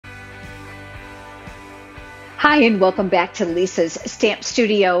Hi, and welcome back to Lisa's Stamp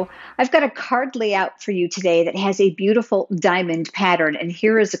Studio. I've got a card layout for you today that has a beautiful diamond pattern, and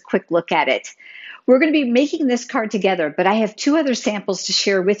here is a quick look at it. We're going to be making this card together, but I have two other samples to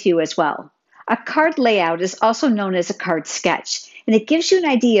share with you as well. A card layout is also known as a card sketch, and it gives you an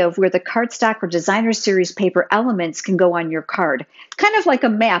idea of where the cardstock or designer series paper elements can go on your card, kind of like a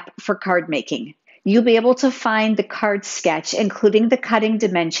map for card making. You'll be able to find the card sketch, including the cutting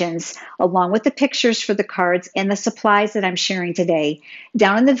dimensions, along with the pictures for the cards and the supplies that I'm sharing today,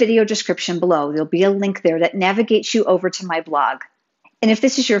 down in the video description below. There'll be a link there that navigates you over to my blog. And if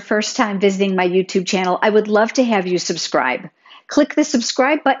this is your first time visiting my YouTube channel, I would love to have you subscribe. Click the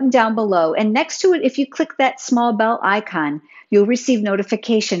subscribe button down below, and next to it, if you click that small bell icon, you'll receive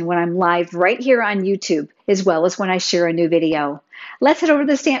notification when I'm live right here on YouTube, as well as when I share a new video. Let's head over to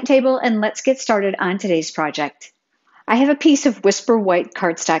the stamp table and let's get started on today's project. I have a piece of Whisper White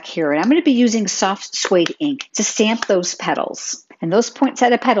cardstock here, and I'm going to be using soft suede ink to stamp those petals. And those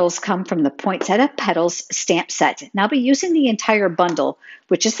poinsettia petals come from the Poinsettia Petals stamp set. And I'll be using the entire bundle,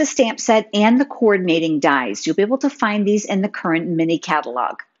 which is the stamp set and the coordinating dies. You'll be able to find these in the current mini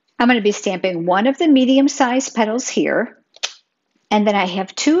catalog. I'm going to be stamping one of the medium-sized petals here. And then I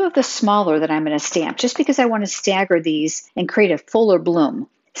have two of the smaller that I'm going to stamp, just because I want to stagger these and create a fuller bloom.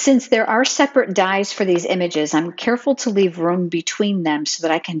 Since there are separate dies for these images, I'm careful to leave room between them so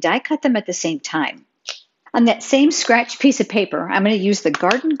that I can die cut them at the same time. On that same scratch piece of paper, I'm going to use the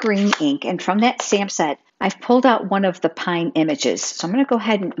garden green ink, and from that stamp set, I've pulled out one of the pine images. So I'm going to go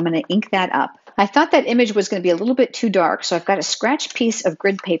ahead and I'm going to ink that up. I thought that image was going to be a little bit too dark, so I've got a scratch piece of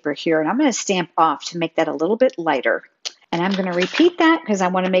grid paper here, and I'm going to stamp off to make that a little bit lighter. And I'm going to repeat that because I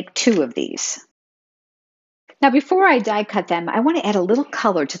want to make two of these. Now, before I die cut them, I want to add a little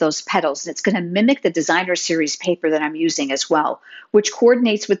color to those petals. It's going to mimic the designer series paper that I'm using as well, which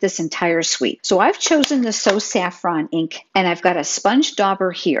coordinates with this entire suite. So I've chosen the So Saffron ink, and I've got a sponge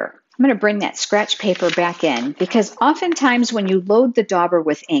dauber here. I'm going to bring that scratch paper back in because oftentimes when you load the dauber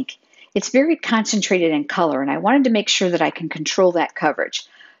with ink, it's very concentrated in color, and I wanted to make sure that I can control that coverage.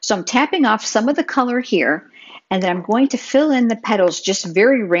 So I'm tapping off some of the color here, and then I'm going to fill in the petals just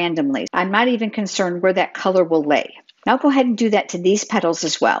very randomly. I'm not even concerned where that color will lay. I'll go ahead and do that to these petals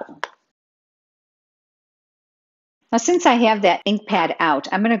as well. Now, since I have that ink pad out,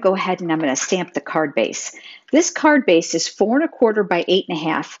 I'm going to go ahead and I'm going to stamp the card base. This card base is 4 1/4 by 8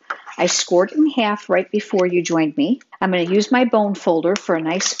 1/2. I scored it in half right before you joined me. I'm going to use my bone folder for a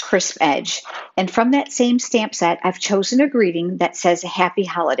nice crisp edge. And from that same stamp set, I've chosen a greeting that says Happy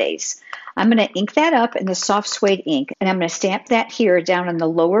Holidays. I'm going to ink that up in the soft suede ink, and I'm going to stamp that here down in the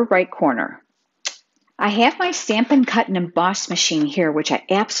lower right corner. I have my Stampin' Cut and Emboss machine here, which I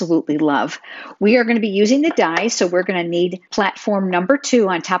absolutely love. We are going to be using the dies, so we're going to need platform number 2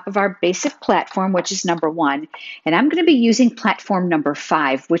 on top of our basic platform, which is number 1. And I'm going to be using platform number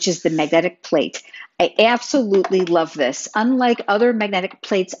 5, which is the magnetic plate. I absolutely love this. Unlike other magnetic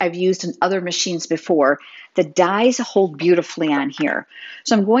plates I've used in other machines before, the dies hold beautifully on here.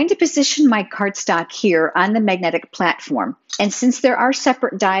 So I'm going to position my cardstock here on the magnetic platform. And since there are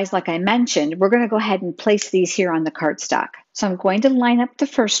separate dies, like I mentioned, we're going to go ahead and place these here on the cardstock. So I'm going to line up the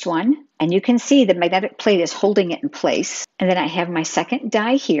first one, and you can see the magnetic plate is holding it in place. And then I have my second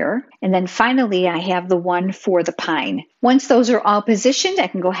die here. And then finally, I have the one for the pine. Once those are all positioned, I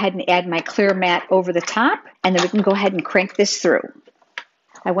can go ahead and add my clear mat over the top, and then we can go ahead and crank this through.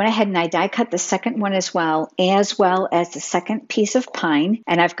 I went ahead and I die cut the second one as well as the second piece of pine,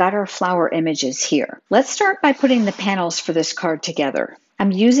 and I've got our flower images here. Let's start by putting the panels for this card together.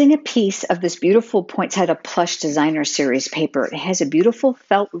 I'm using a piece of this beautiful Poinsettia Plush Designer Series paper. It has a beautiful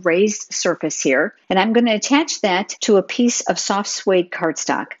felt raised surface here, and I'm going to attach that to a piece of soft suede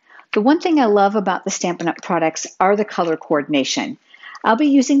cardstock. The one thing I love about the Stampin' Up! Products are the color coordination. I'll be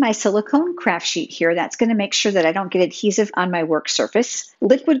using my silicone craft sheet here. That's going to make sure that I don't get adhesive on my work surface.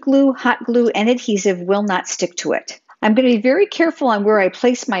 Liquid glue, hot glue, and adhesive will not stick to it. I'm going to be very careful on where I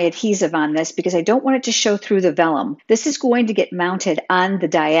place my adhesive on this because I don't want it to show through the vellum. This is going to get mounted on the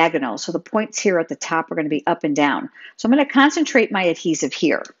diagonal, so the points here at the top are going to be up and down. So I'm going to concentrate my adhesive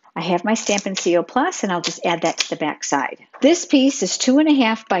here. I have my Stampin' CO Plus, and I'll just add that to the back side. This piece is 2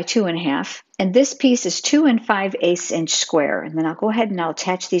 1/2 by 2 1/2, and this piece is 2 5/8 inch square. And then I'll go ahead and I'll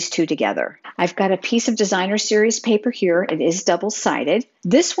attach these two together. I've got a piece of designer series paper here. It is double-sided.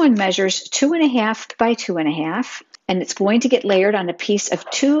 This one measures 2 1/2 by 2 1/2, and it's going to get layered on a piece of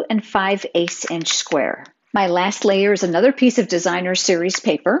 2 5/8 inch square. My last layer is another piece of designer series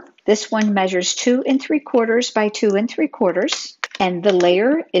paper. This one measures 2 3/4 by 2 3/4. And the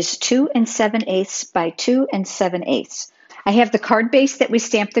layer is 2 7/8 by 2 7/8. I have the card base that we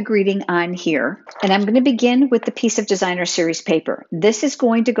stamped the greeting on here, and I'm going to begin with the piece of designer series paper. This is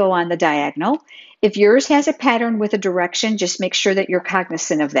going to go on the diagonal. If yours has a pattern with a direction, just make sure that you're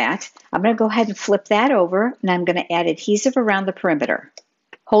cognizant of that. I'm going to go ahead and flip that over, and I'm going to add adhesive around the perimeter.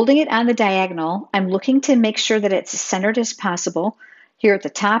 Holding it on the diagonal, I'm looking to make sure that it's as centered as possible here at the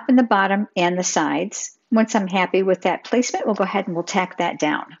top and the bottom and the sides. Once I'm happy with that placement, we'll go ahead and we'll tack that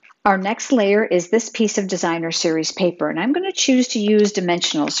down. Our next layer is this piece of designer series paper, and I'm going to choose to use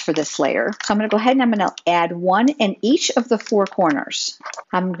dimensionals for this layer. So I'm going to go ahead and I'm going to add one in each of the four corners.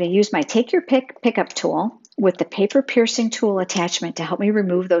 I'm going to use my Take Your Pick pickup tool with the paper piercing tool attachment to help me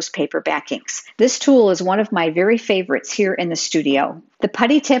remove those paper backings. This tool is one of my very favorites here in the studio. The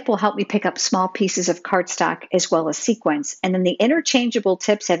putty tip will help me pick up small pieces of cardstock as well as sequins, and then the interchangeable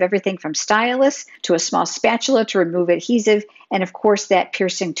tips have everything from stylus to a small spatula to remove adhesive, and of course that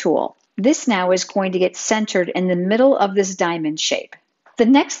piercing tool. This now is going to get centered in the middle of this diamond shape. The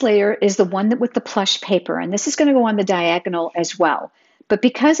next layer is the one with the plush paper, and this is going to go on the diagonal as well. But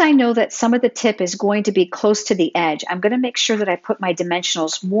because I know that some of the tip is going to be close to the edge, I'm going to make sure that I put my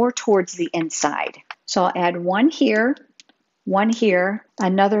dimensionals more towards the inside. So I'll add one here,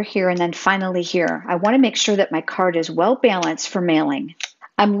 another here, and then finally here. I want to make sure that my card is well balanced for mailing.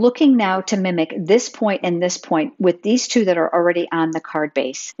 I'm looking now to mimic this point and this point with these two that are already on the card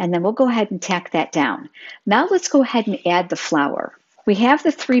base. And then we'll go ahead and tack that down. Now let's go ahead and add the flower. We have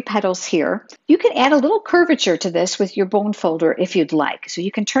the 3 petals here. You can add a little curvature to this with your bone folder if you'd like. So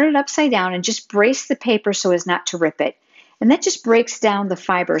you can turn it upside down and just brace the paper so as not to rip it. And that just breaks down the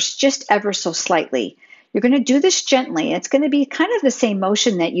fibers just ever so slightly. You're going to do this gently. It's going to be kind of the same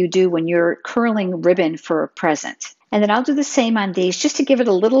motion that you do when you're curling ribbon for a present. And then I'll do the same on these just to give it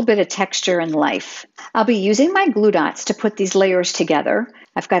a little bit of texture and life. I'll be using my glue dots to put these layers together.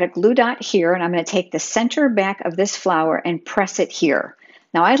 I've got a glue dot here, and I'm going to take the center back of this flower and press it here.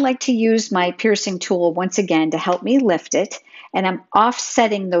 Now I like to use my piercing tool once again to help me lift it, and I'm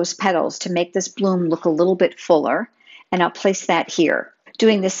offsetting those petals to make this bloom look a little bit fuller, and I'll place that here.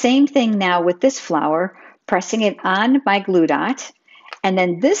 Doing the same thing now with this flower, pressing it on my glue dot, and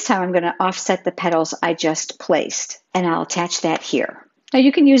then this time I'm going to offset the petals I just placed, and I'll attach that here. Now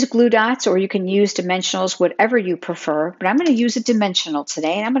you can use glue dots or you can use dimensionals, whatever you prefer, but I'm going to use a dimensional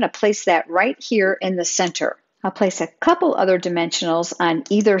today, and I'm going to place that right here in the center. I'll place a couple other dimensionals on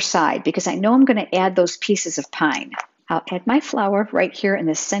either side because I know I'm going to add those pieces of pine. I'll add my flower right here in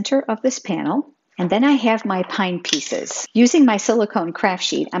the center of this panel. And then I have my pine pieces. Using my silicone craft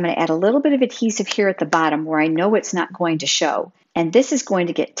sheet, I'm going to add a little bit of adhesive here at the bottom where I know it's not going to show. And this is going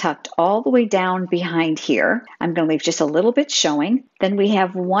to get tucked all the way down behind here. I'm going to leave just a little bit showing. Then we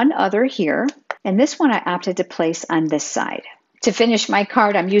have one other here. And this one I opted to place on this side. To finish my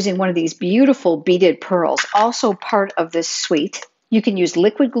card, I'm using one of these beautiful beaded pearls, also part of this suite. You can use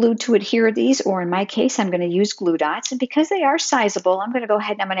liquid glue to adhere these, or in my case, I'm going to use glue dots. And because they are sizable, I'm going to go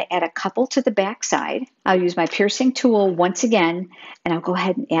ahead and I'm going to add a couple to the back side. I'll use my piercing tool once again, and I'll go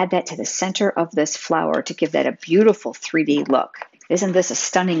ahead and add that to the center of this flower to give that a beautiful 3D look. Isn't this a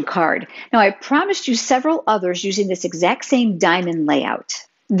stunning card? Now, I promised you several others using this exact same diamond layout.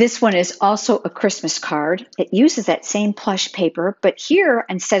 This one is also a Christmas card. It uses that same plush paper, but here,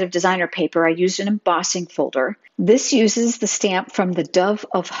 instead of designer paper, I used an embossing folder. This uses the stamp from the Dove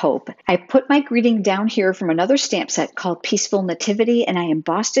of Hope. I put my greeting down here from another stamp set called Peaceful Nativity, and I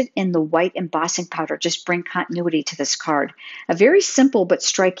embossed it in the white embossing powder. Just bring continuity to this card. A very simple but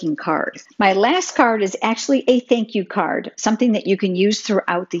striking card. My last card is actually a thank you card, something that you can use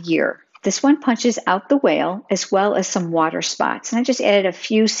throughout the year. This one punches out the whale as well as some water spots, and I just added a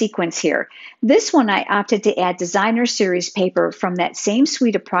few sequins here. This one I opted to add designer series paper from that same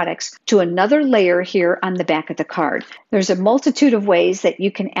suite of products to another layer here on the back of the card. There's a multitude of ways that you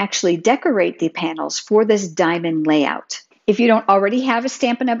can actually decorate the panels for this diamond layout. If you don't already have a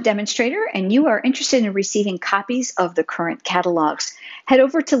Stampin' Up! Demonstrator and you are interested in receiving copies of the current catalogs, head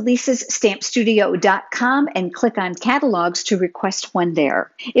over to lisasstampstudio.com and click on catalogs to request one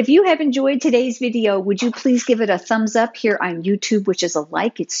there. If you have enjoyed today's video, would you please give it a thumbs up here on YouTube, which is a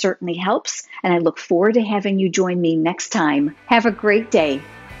like. It certainly helps, and I look forward to having you join me next time. Have a great day.